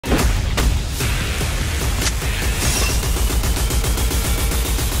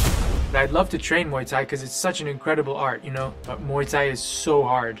I'd love to train Muay Thai because it's such an incredible art, you know. But Muay Thai is so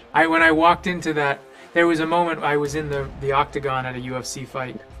hard. When I walked into that, there was a moment I was in the octagon at a UFC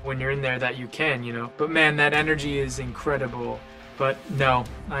fight. When you're in there, that you can, you know. But man, that energy is incredible. But no,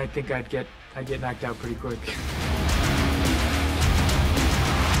 I think I'd get knocked out pretty quick.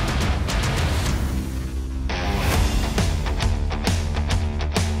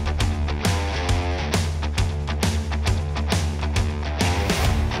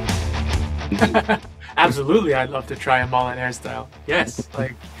 Absolutely, I'd love to try a mullet hairstyle. Yes,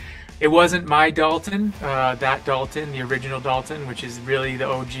 like it wasn't my Dalton, that Dalton, the original Dalton, which is really the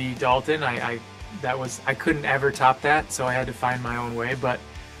OG Dalton. I couldn't ever top that, so I had to find my own way. But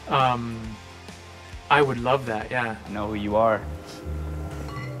I would love that. Yeah. I know who you are.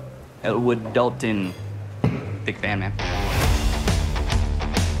 Elwood Dalton, big fan, man.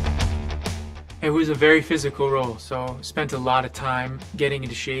 It was a very physical role, so spent a lot of time getting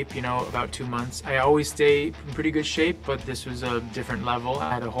into shape, you know, about 2 months. I always stay in pretty good shape, but this was a different level.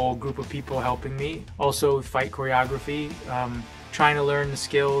 I had a whole group of people helping me. Also fight choreography, trying to learn the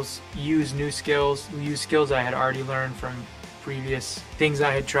skills, use new skills, use skills I had already learned from previous things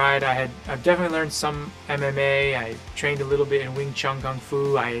I had tried. I've definitely learned some MMA. I trained a little bit in Wing Chun Kung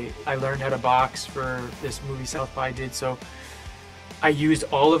Fu. I learned how to box for this movie South by did, so I used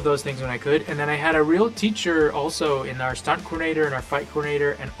all of those things when I could. And then I had a real teacher also in our stunt coordinator and our fight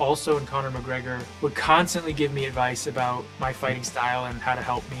coordinator, and also in Conor McGregor, would constantly give me advice about my fighting style and how to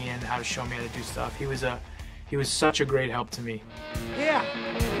help me and how to show me how to do stuff. He was such a great help to me. Yeah,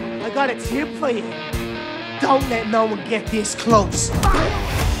 I got a tip for you. Don't let no one get this close.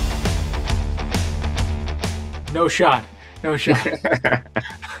 No shot. No shot.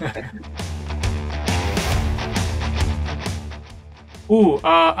 Ooh,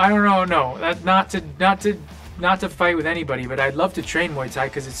 I don't know. No, not to fight with anybody, but I'd love to train Muay Thai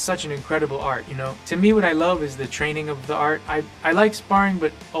because it's such an incredible art. You know, to me, what I love is the training of the art. I like sparring,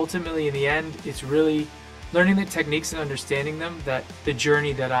 but ultimately, in the end, it's really learning the techniques and understanding them. That the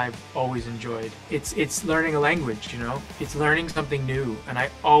journey that I've always enjoyed. It's learning a language. You know, it's learning something new, and I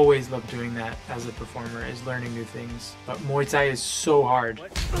always love doing that as a performer. Is learning new things. But Muay Thai is so hard.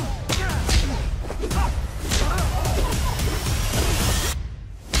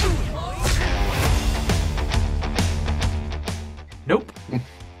 Nope.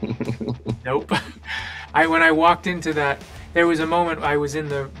 Nope. When I walked into that, there was a moment I was in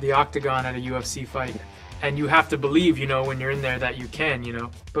the octagon at a UFC fight, and you have to believe, you know, when you're in there that you can, you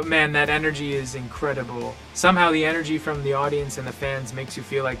know. But man, that energy is incredible. Somehow the energy from the audience and the fans makes you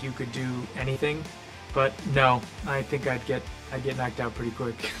feel like you could do anything. But no, I think I'd get knocked out pretty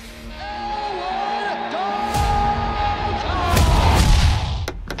quick.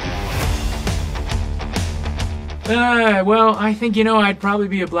 Well, I think, you know, I'd probably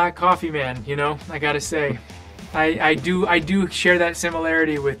be a black coffee man, you know, I gotta say. I do share that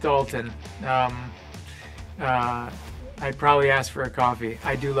similarity with Dalton. I'd probably ask for a coffee.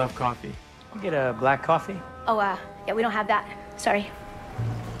 I do love coffee. You get a black coffee? Oh, yeah, we don't have that. Sorry.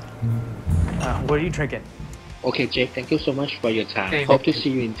 What are you drinking? Okay, Jake, thank you so much for your time. Hope to see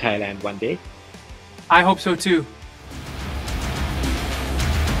you in Thailand one day. I hope so too.